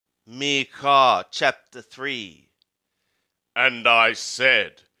Micah chapter 3. And I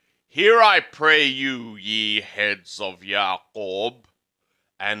said, Hear I pray you, ye heads of Jacob,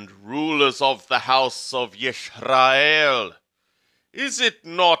 and rulers of the house of Israel. Is it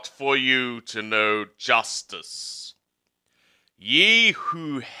not for you to know justice? Ye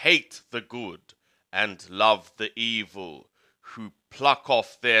who hate the good and love the evil, who pluck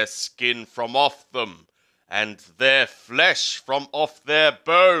off their skin from off them, and their flesh from off their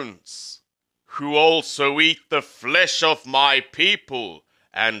bones, who also eat the flesh of my people,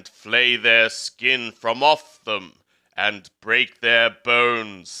 and flay their skin from off them, and break their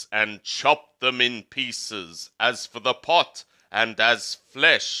bones, and chop them in pieces, as for the pot, and as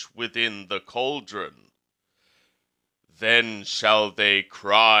flesh within the cauldron. Then shall they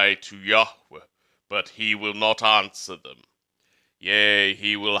cry to Yahweh, but he will not answer them. Yea,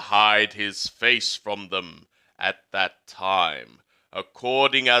 he will hide his face from them at that time,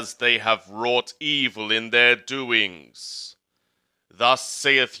 according as they have wrought evil in their doings. Thus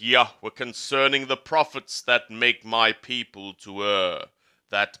saith Yahweh concerning the prophets that make my people to err,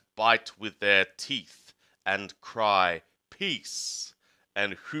 that bite with their teeth, and cry, Peace,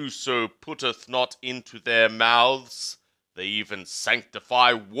 and whoso putteth not into their mouths, they even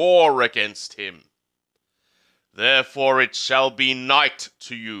sanctify war against him. Therefore it shall be night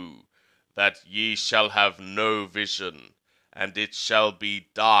to you, that ye shall have no vision, and it shall be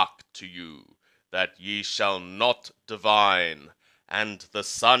dark to you, that ye shall not divine, and the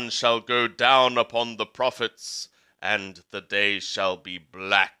sun shall go down upon the prophets, and the day shall be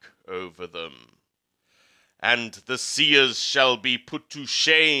black over them. And the seers shall be put to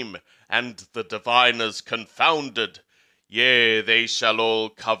shame, and the diviners confounded. Yea, they shall all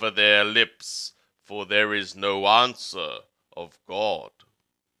cover their lips, for there is no answer of God.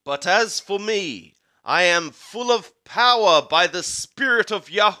 But as for me, I am full of power by the Spirit of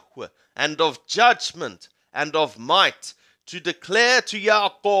Yahweh, and of judgment, and of might, to declare to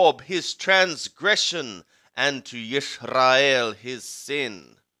Jacob his transgression, and to Israel his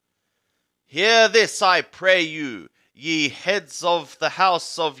sin. Hear this, I pray you, ye heads of the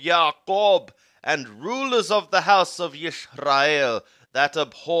house of Jacob, and rulers of the house of Israel, that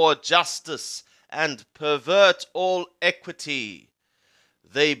abhor justice, and pervert all equity.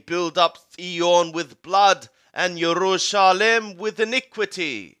 They build up Zion with blood, and Jerusalem with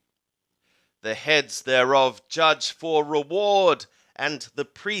iniquity. The heads thereof judge for reward, and the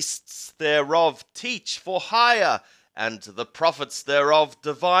priests thereof teach for hire, and the prophets thereof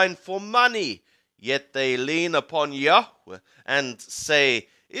divine for money. Yet they lean upon Yahweh, and say,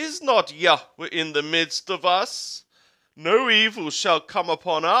 Is not Yahweh in the midst of us? No evil shall come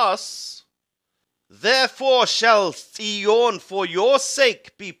upon us. Therefore shall Zion for your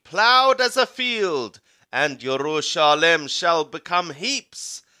sake be plowed as a field, and Jerusalem shall become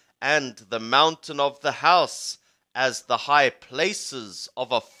heaps, and the mountain of the house as the high places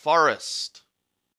of a forest.